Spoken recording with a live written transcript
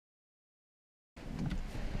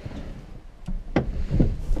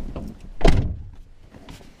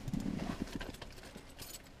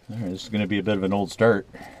This is going to be a bit of an old start,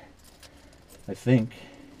 I think.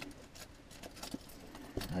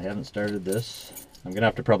 I haven't started this. I'm going to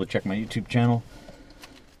have to probably check my YouTube channel,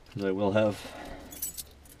 because I will have,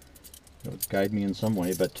 it would guide me in some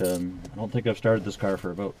way, but I don't think I've started this car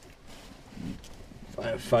for about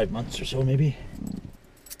five months or so, maybe.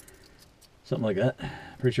 Something like that.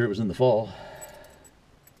 Pretty sure it was in the fall.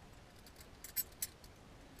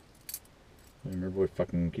 I don't remember what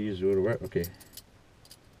fucking keys would have. Okay.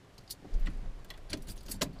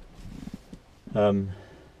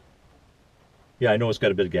 Yeah, I know it's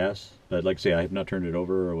got a bit of gas, but like I say, I have not turned it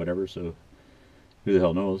over or whatever, so who the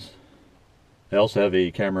hell knows. I also have a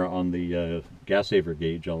camera on the gas saver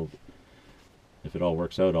gauge. If it all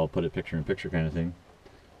works out, I'll put it picture-in-picture kind of thing.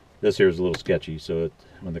 This here is a little sketchy, so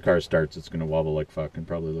when the car starts, it's going to wobble like fuck and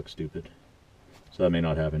probably look stupid. So that may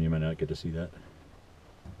not happen. You might not get to see that.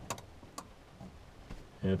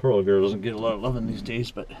 And poor old girl doesn't get a lot of loving these days,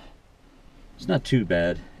 but it's not too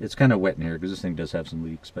bad. It's kind of wet in here because this thing does have some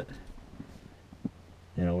leaks, but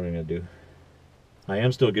you know, what am I going to do? I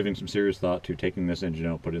am still giving some serious thought to taking this engine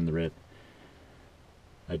out, put it in the red.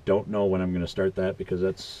 I don't know when I'm going to start that, because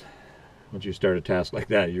that's, once you start a task like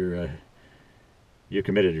that, you're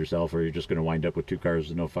committed yourself, or you're just going to wind up with two cars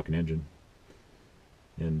with no fucking engine.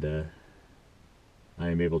 And I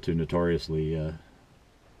am able to notoriously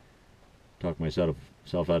talk myself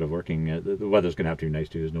out of working. The weather's going to have to be nice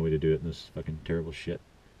too. There's no way to do it in this fucking terrible shit.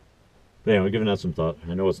 But anyway, giving that some thought.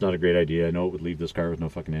 I know it's not a great idea. I know it would leave this car with no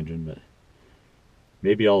fucking engine, but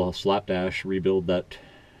maybe I'll slapdash rebuild that.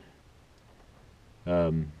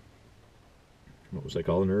 What was I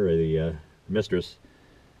calling her? The Mistress.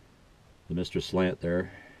 The Mistress slant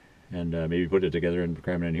there, and maybe put it together and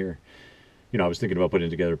cram it in here. You know, I was thinking about putting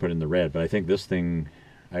it together, put it in the red, but I think this thing,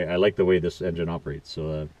 I like the way this engine operates,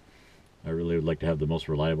 so I really would like to have the most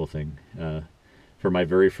reliable thing. For my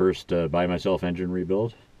very first by myself engine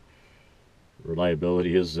rebuild,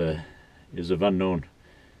 reliability is of unknown.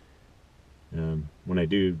 When I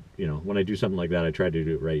do something like that, I try to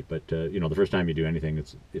do it right. But you know, the first time you do anything,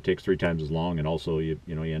 it takes 3 times as long, and also you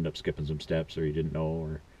end up skipping some steps, or you didn't know,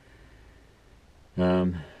 or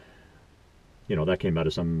you know, that came out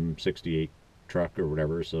of some '68 truck or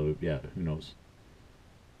whatever. So yeah, who knows?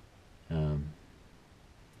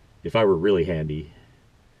 If I were really handy,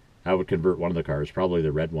 I would convert one of the cars, probably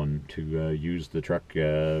the red one, to use the truck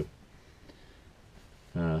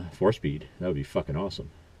 4-speed. That would be fucking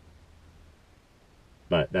awesome.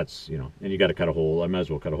 But that's, you know, and you got to cut a hole. I might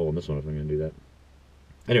as well cut a hole in this one if I'm going to do that.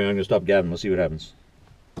 Anyway, I'm going to stop gabbing. Let's see what happens.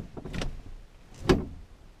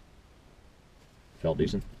 Felt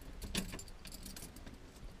decent.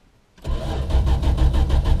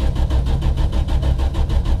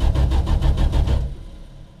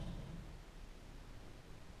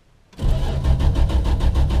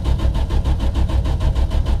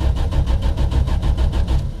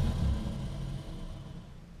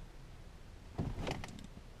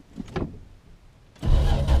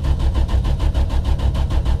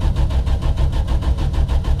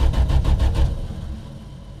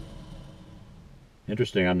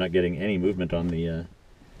 Interesting, I'm not getting any movement on the,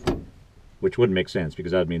 which wouldn't make sense,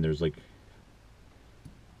 because that would mean there's like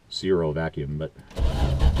 0 vacuum, but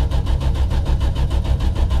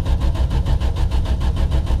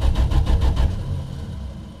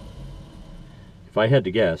if I had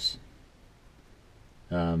to guess,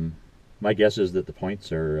 my guess is that the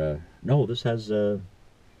points are, no, this has a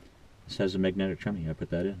magnetic trimming. I put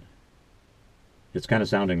that in. It's kind of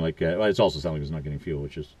sounding like, well, it's also sounding like it's not getting fuel,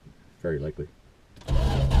 which is very likely.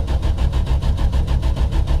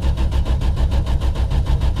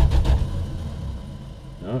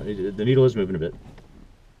 No, the needle is moving a bit.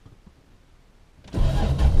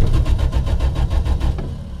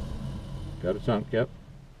 Got it sunk, yep.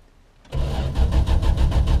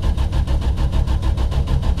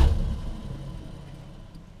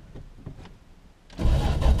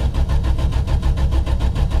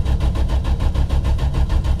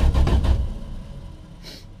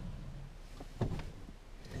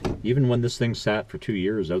 Even when this thing sat for 2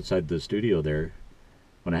 years outside the studio there,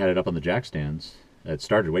 when I had it up on the jack stands, it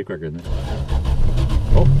started way quicker than this.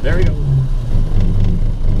 Oh, there we go.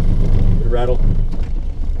 Bit of rattle.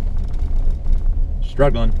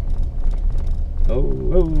 Struggling.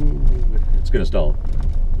 Oh, it's gonna stall.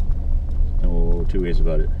 No two ways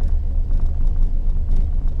about it.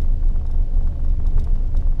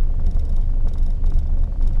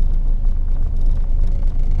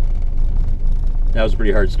 That was a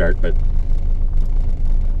pretty hard start, but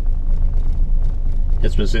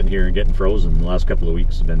it's been sitting here and getting frozen. The last couple of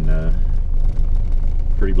weeks have been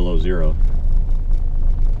pretty below zero.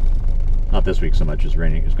 Not this week so much, it's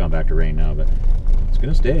raining. It's gone back to rain now, but it's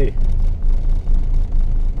gonna stay.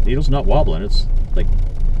 Needle's not wobbling. It's like,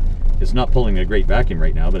 it's not pulling a great vacuum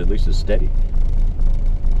right now, but at least it's steady.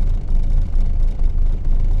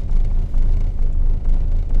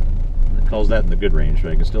 It calls that in the good range,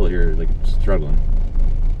 but I can still hear like it's struggling.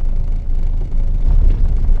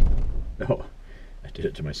 Oh, I did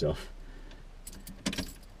it to myself.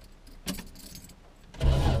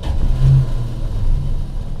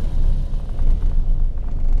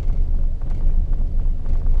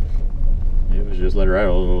 Maybe we should just let her out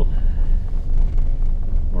a little,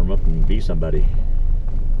 warm up and be somebody.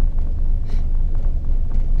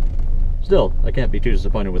 Still, I can't be too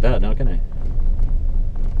disappointed with that now, can I?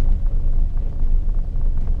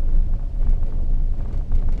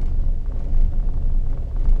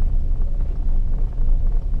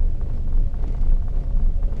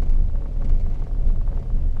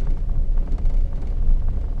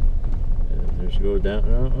 There she goes down.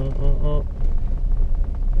 Oh.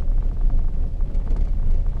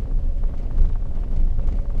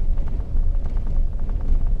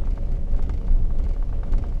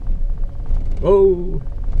 Whoa!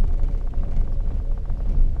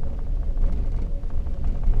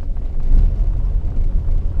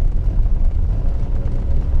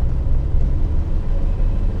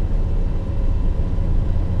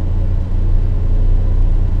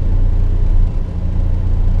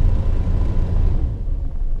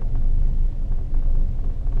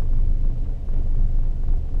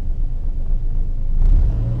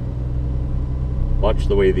 Watch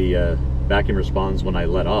the way the vacuum responds when I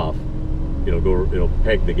let off. It'll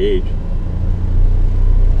peg the gauge.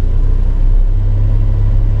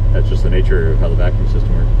 That's just the nature of how the vacuum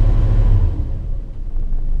system works.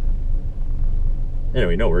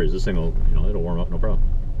 Anyway, no worries. This thing will, it'll warm up, no problem.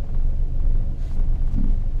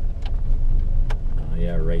 Oh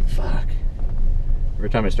yeah, right. Fuck. Every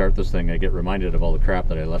time I start this thing, I get reminded of all the crap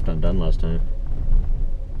that I left undone last time.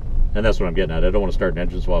 And that's what I'm getting at. I don't want to start an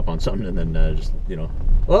engine swap on something and then just,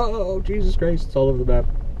 oh, Jesus Christ, it's all over the map.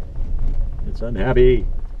 It's unhappy.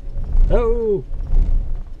 Oh!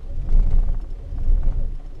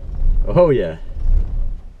 Oh, yeah.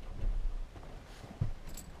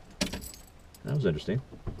 That was interesting.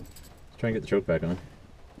 Let's try and get the choke back on.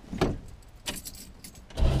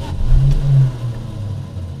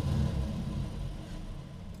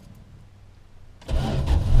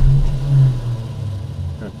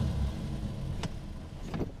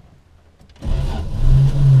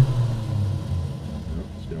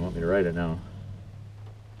 Write it now.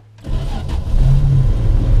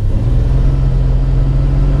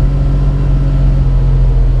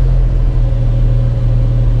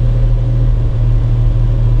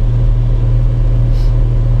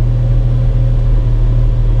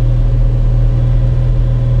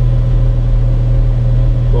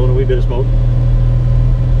 Blowing a wee bit of smoke.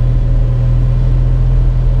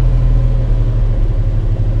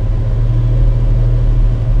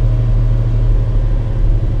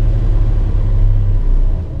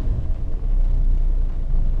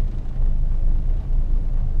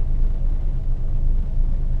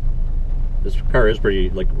 This car is pretty,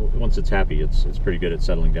 like, once it's happy, it's pretty good at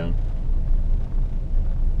settling down.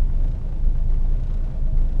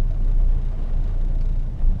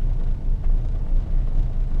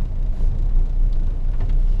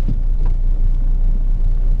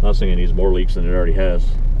 Last thing it needs more leaks than it already has.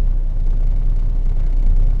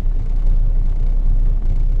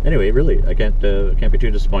 Anyway, really, I can't be too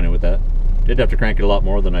disappointed with that. Did have to crank it a lot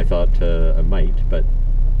more than I thought I might, but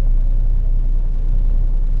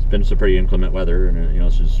been some pretty inclement weather, and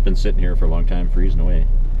it's just been sitting here for a long time, freezing away.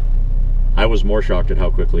 I was more shocked at how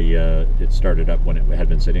quickly it started up when it had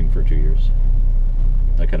been sitting for 2 years.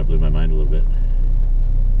 That kind of blew my mind a little bit,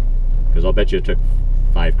 because I'll bet you it took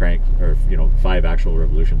 5 actual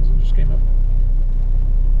revolutions and just came up.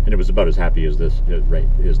 And it was about as happy as this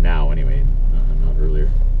is now, anyway, not earlier.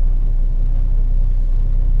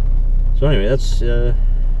 So anyway, that's doesn't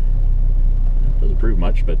prove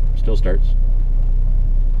much, but still starts.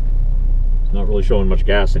 Not really showing much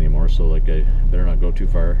gas anymore, so like I better not go too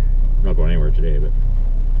far. I'm not going anywhere today, but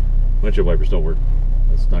windshield wipers don't work.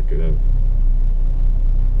 That's not good.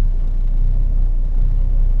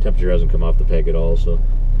 Temperature hasn't come off the peg at all, so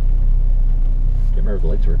can't remember if the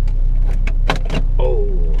lights work. Oh,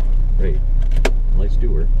 right, the lights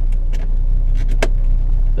do work.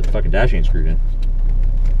 But the fucking dash ain't screwed in.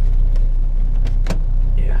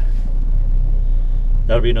 Yeah,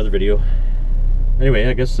 that'll be another video. Anyway,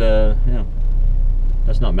 I guess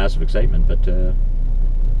that's not massive excitement, but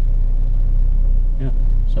yeah,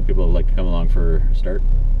 some people like to come along for a start.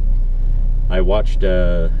 I watched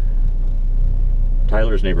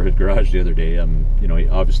Tyler's neighborhood garage the other day. You know,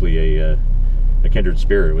 obviously a kindred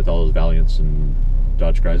spirit with all his Valiants and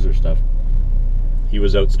Dodge Chrysler stuff. He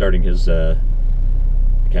was out starting his, I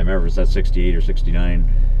can't remember if it's that 68 or 69.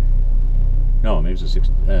 No, maybe it's a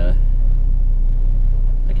 60. I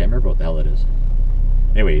can't remember what the hell it is.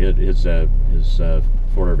 Anyway, his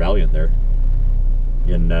Ford Valiant there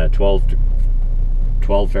in 12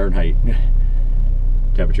 Fahrenheit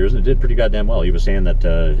temperatures, and it did pretty goddamn well. He was saying that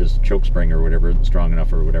his choke spring or whatever isn't strong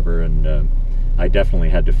enough or whatever, and I definitely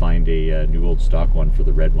had to find a new old stock one for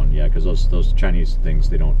the red one. Yeah, because those Chinese things,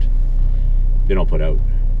 they don't put out,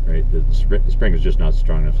 right? The spring is just not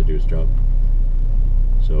strong enough to do its job.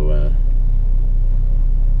 So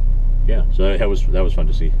yeah, so that was fun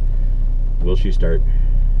to see. Will she start?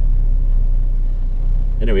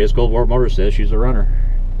 Anyway, as Cold War Motors says, she's a runner.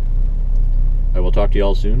 I will talk to you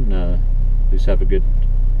all soon. Please have a good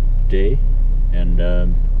day, and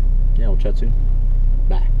yeah, we'll chat soon.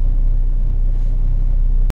 Bye.